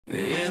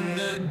In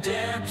the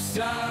depths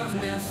of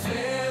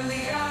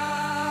Nephilia,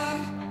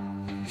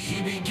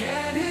 he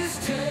began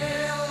his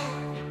tale.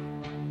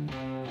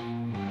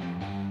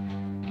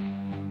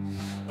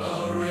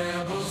 A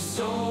rebel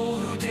soul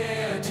who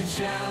dared to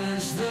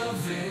challenge the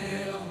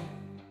veil.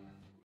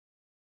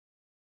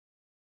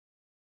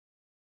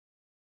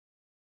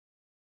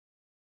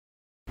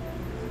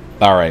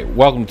 Alright,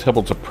 welcome to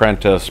Tibalt's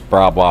Apprentice,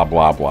 blah blah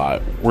blah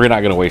blah. We're not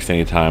going to waste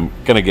any time.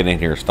 Going to get in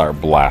here and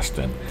start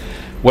blasting.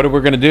 What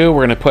we're going to do,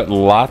 we're going to put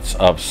lots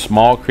of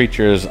small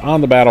creatures on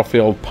the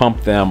battlefield,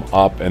 pump them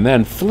up, and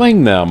then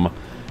fling them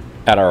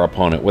at our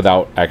opponent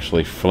without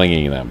actually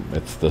flinging them.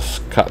 It's this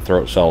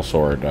Cutthroat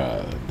Sell-Sword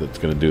that's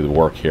going to do the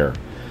work here.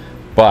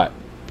 But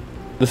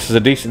this is a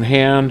decent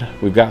hand.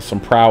 We've got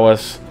some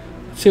prowess.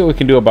 Let's see what we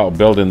can do about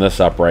building this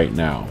up right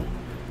now.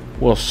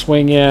 We'll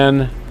swing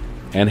in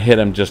and hit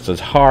him just as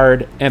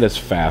hard and as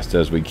fast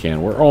as we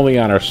can. We're only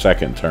on our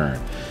second turn.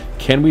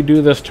 Can we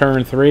do this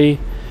turn 3?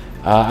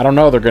 I don't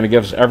know. They're going to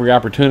give us every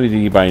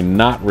opportunity by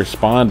not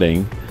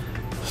responding.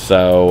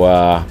 So,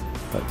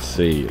 let's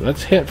see.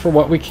 Let's hit for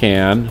what we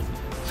can.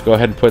 Let's go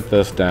ahead and put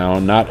this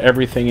down. Not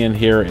everything in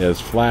here is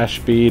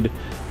flash speed,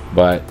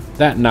 but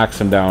that knocks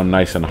them down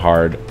nice and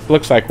hard.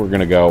 Looks like we're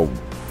going to go...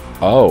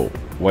 Oh,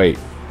 wait.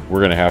 We're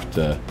going to have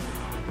to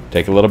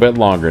take a little bit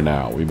longer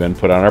now. We've been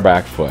put on our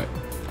back foot.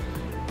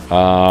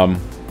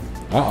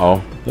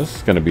 Uh-oh. This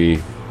is going to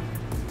be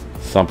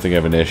something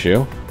of an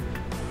issue.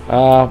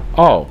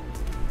 Oh.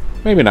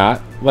 Maybe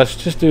not. Let's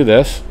just do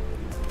this.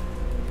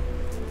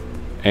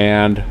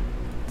 And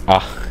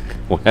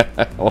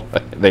well,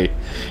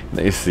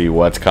 they see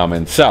what's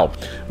coming. So,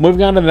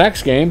 moving on to the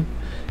next game.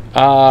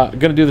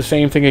 Gonna do the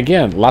same thing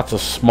again. Lots of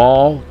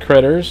small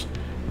critters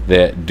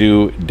that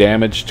do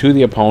damage to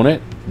the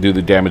opponent. Do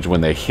the damage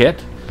when they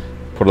hit.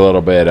 Put a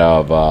little bit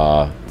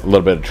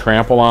of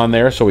trample on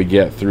there so we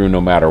get through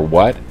no matter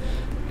what.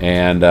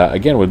 And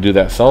again, we'll do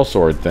that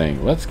Sell-Sword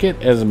thing. Let's get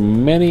as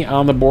many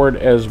on the board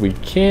as we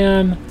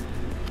can.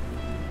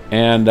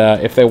 And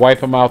if they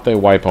wipe them out, they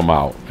wipe them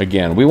out.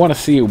 Again, we want to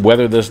see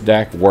whether this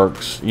deck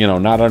works, you know,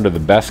 not under the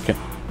best...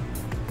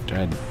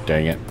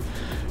 Dang it.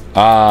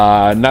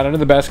 Not under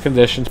the best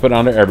conditions, but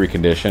under every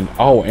condition.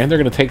 Oh, and they're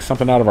going to take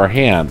something out of our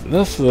hand.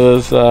 This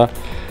is...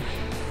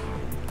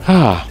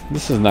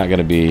 this is not going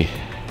to be...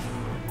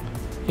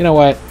 You know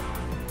what?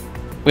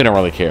 We don't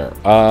really care.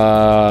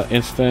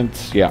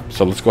 Instance, yeah.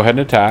 So let's go ahead and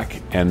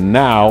attack. And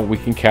now we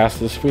can cast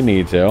this if we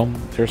need to.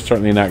 They're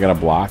certainly not going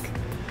to block.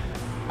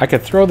 I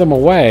could throw them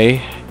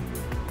away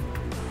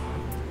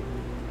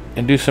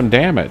and do some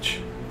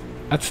damage.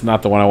 That's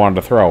not the one I wanted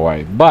to throw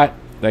away, but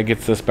that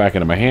gets this back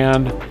into my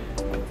hand.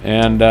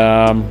 And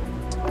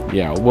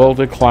yeah, we'll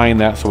decline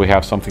that so we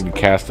have something to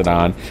cast it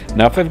on.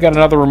 Now, if they've got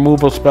another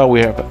removal spell, we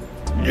have...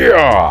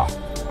 Yeah!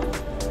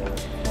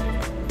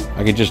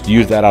 I could just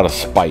use that out of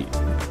spite.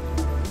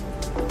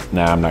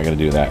 Nah, I'm not going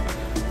to do that.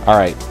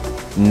 Alright,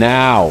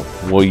 now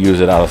we'll use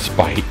it out of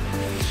spite.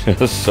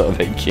 So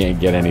they can't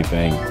get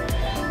anything.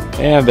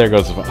 And there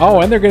goes...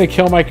 Oh, and they're going to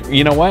kill my...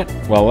 You know what?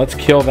 Well, let's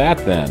kill that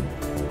then.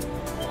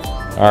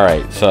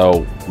 Alright,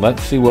 so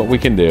let's see what we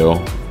can do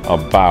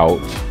about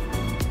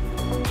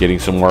getting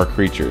some more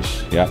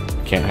creatures. Yep,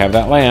 can't have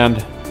that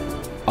land.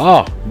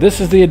 Oh, this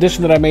is the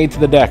addition that I made to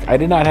the deck. I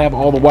did not have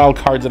all the wild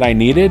cards that I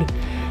needed.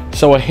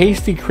 So a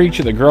hasty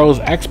creature that grows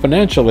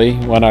exponentially,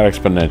 well, not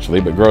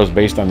exponentially, but grows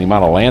based on the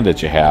amount of land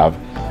that you have,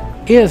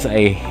 is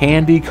a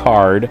handy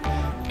card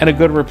and a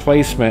good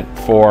replacement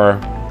for...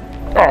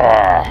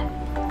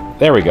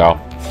 There we go.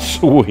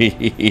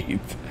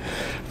 Sweet.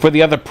 For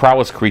the other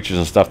prowess creatures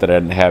and stuff that I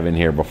didn't have in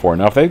here before.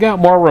 Now, if they've got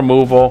more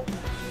removal,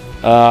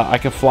 I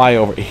can fly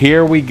over.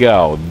 Here we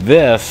go.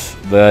 This,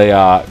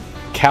 the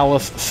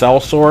Callous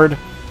Sell-Sword.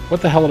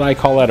 What the hell did I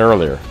call that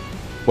earlier?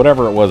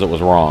 Whatever it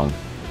was wrong.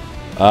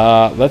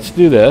 Let's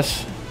do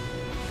this.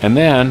 And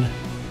then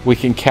we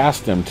can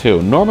cast him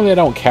too. Normally I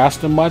don't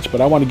cast him much,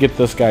 but I want to get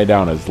this guy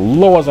down as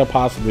low as I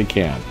possibly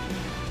can.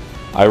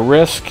 I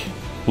risk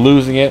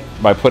losing it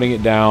by putting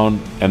it down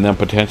and then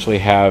potentially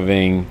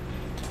having...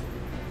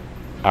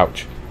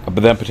 Ouch.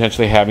 But then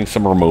potentially having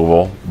some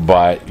removal.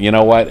 But you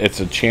know what? It's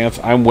a chance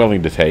I'm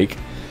willing to take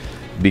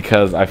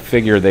because I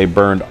figure they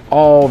burned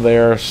all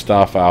their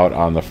stuff out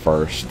on the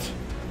first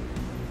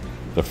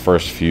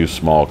few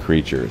small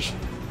creatures.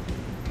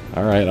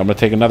 Alright, I'm going to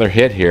take another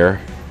hit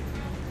here.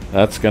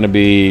 That's going to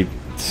be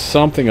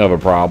something of a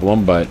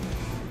problem, but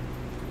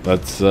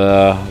let's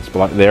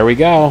block. There we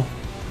go.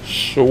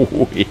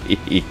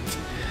 Sweet.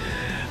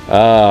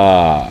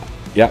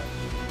 Yep.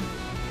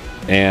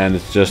 And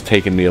it's just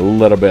taking me a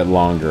little bit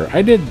longer.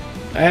 I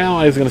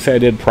was going to say I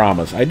did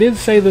promise. I did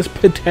say this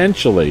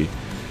potentially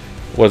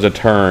was a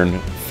turn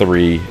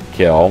 3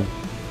 kill.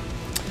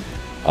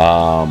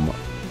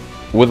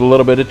 With a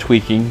little bit of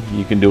tweaking,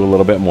 you can do a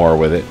little bit more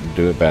with it,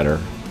 do it better.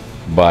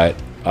 But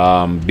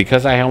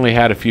because I only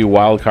had a few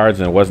wild cards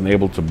and I wasn't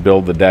able to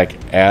build the deck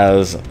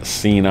as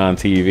seen on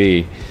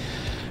TV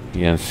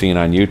and seen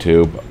on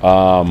YouTube,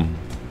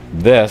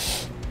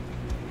 this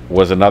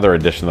was another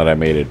addition that I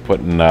made. It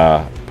putting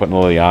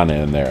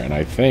Liliana in there, and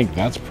I think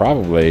that's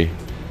probably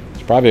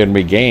gonna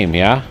be game.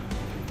 Yeah,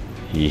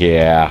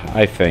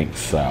 I think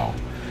so.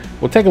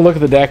 We'll take a look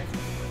at the deck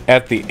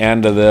at the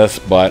end of this,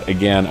 but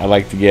again, I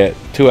like to get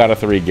 2 out of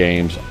 3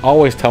 games.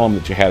 Always tell them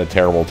that you had a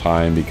terrible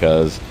time,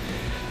 because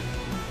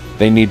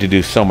they need to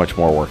do so much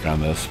more work on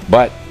this.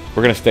 But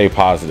we're gonna stay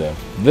positive.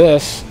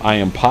 This, I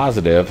am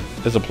positive,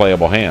 is a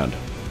playable hand.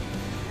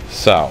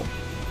 So,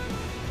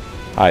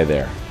 hi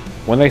there.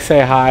 When they say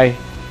hi,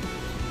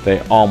 they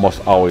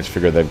almost always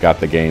figure they've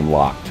got the game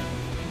locked.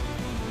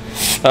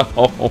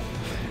 So,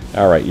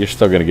 alright, you're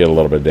still going to get a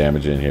little bit of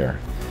damage in here.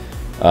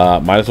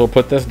 Might as well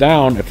put this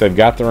down. If they've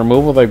got the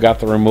removal, they've got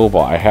the removal.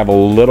 I have a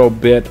little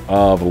bit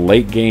of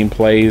late game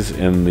plays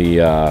in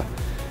the,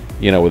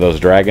 you know, with those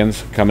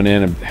dragons coming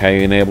in and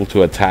being able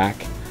to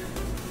attack.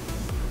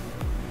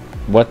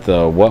 What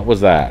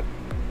was that?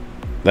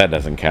 That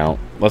doesn't count.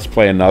 Let's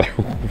play another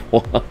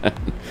one.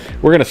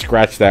 We're going to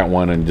scratch that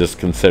one and just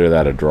consider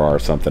that a draw or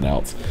something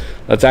else.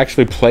 Let's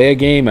actually play a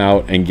game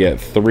out and get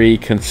 3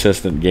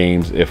 consistent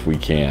games if we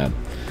can.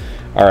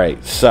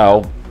 Alright,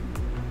 so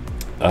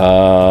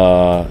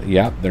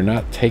yeah, they're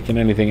not taking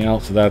anything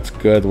else, so that's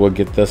good. We'll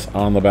get this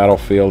on the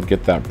battlefield,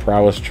 get that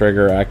prowess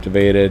trigger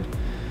activated,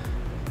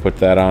 put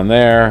that on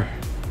there,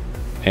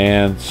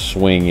 and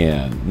swing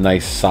in.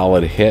 Nice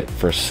solid hit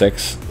for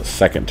 6,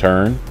 second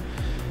turn.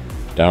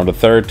 Down to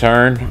 3rd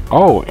turn.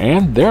 Oh,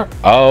 and there.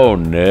 Oh,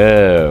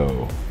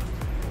 no.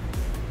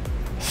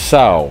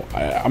 So,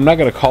 I'm not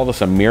going to call this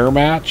a mirror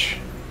match,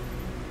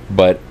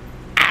 but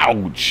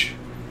ouch.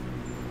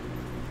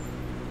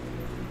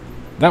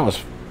 That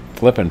was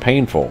flipping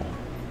painful.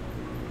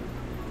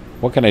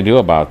 What can I do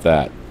about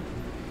that?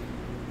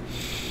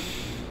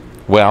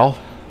 Well,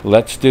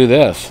 let's do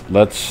this.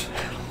 Let's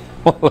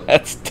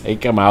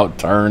take them out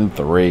turn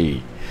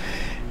 3.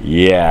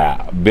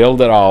 Yeah,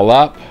 build it all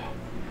up.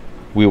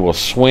 We will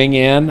swing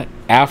in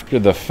after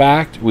the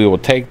fact. We will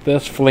take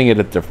this, fling it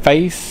at their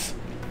face.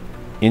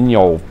 In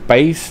your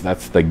face.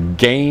 That's the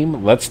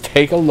game. Let's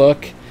take a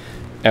look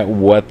at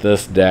what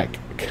this deck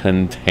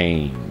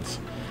contains.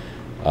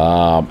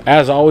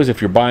 As always,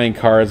 if you're buying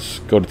cards,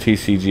 go to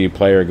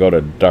TCGplayer, go to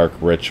Dark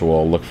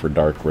Ritual, look for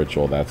Dark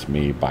Ritual. That's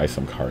me. Buy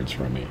some cards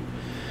from me.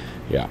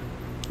 Yeah.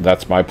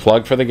 That's my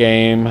plug for the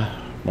game,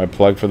 my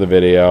plug for the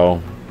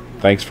video.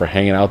 Thanks for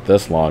hanging out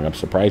this long. I'm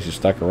surprised you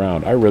stuck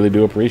around. I really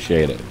do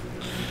appreciate it.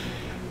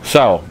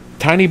 So,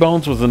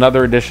 Tinybones was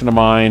another addition of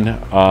mine.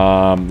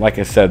 Like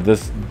I said,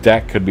 this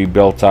deck could be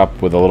built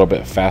up with a little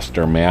bit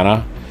faster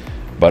mana,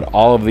 but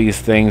all of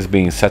these things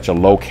being such a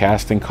low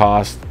casting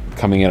cost,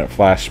 coming in at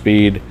flash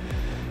speed,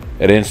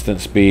 at instant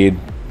speed.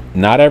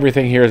 Not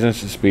everything here is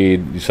instant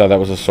speed. You saw that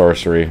was a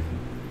sorcery,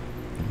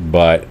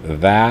 but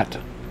that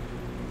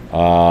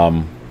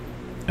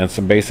and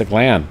some basic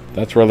land.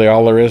 That's really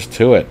all there is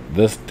to it.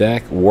 This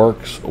deck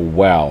works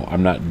well.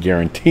 I'm not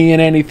guaranteeing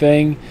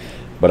anything,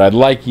 but I'd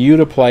like you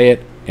to play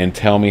it and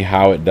tell me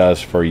how it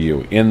does for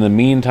you. In the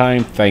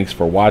meantime, thanks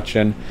for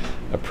watching.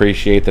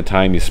 Appreciate the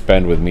time you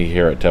spend with me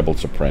here at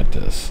Tibalt's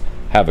Apprentice.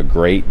 Have a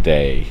great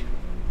day.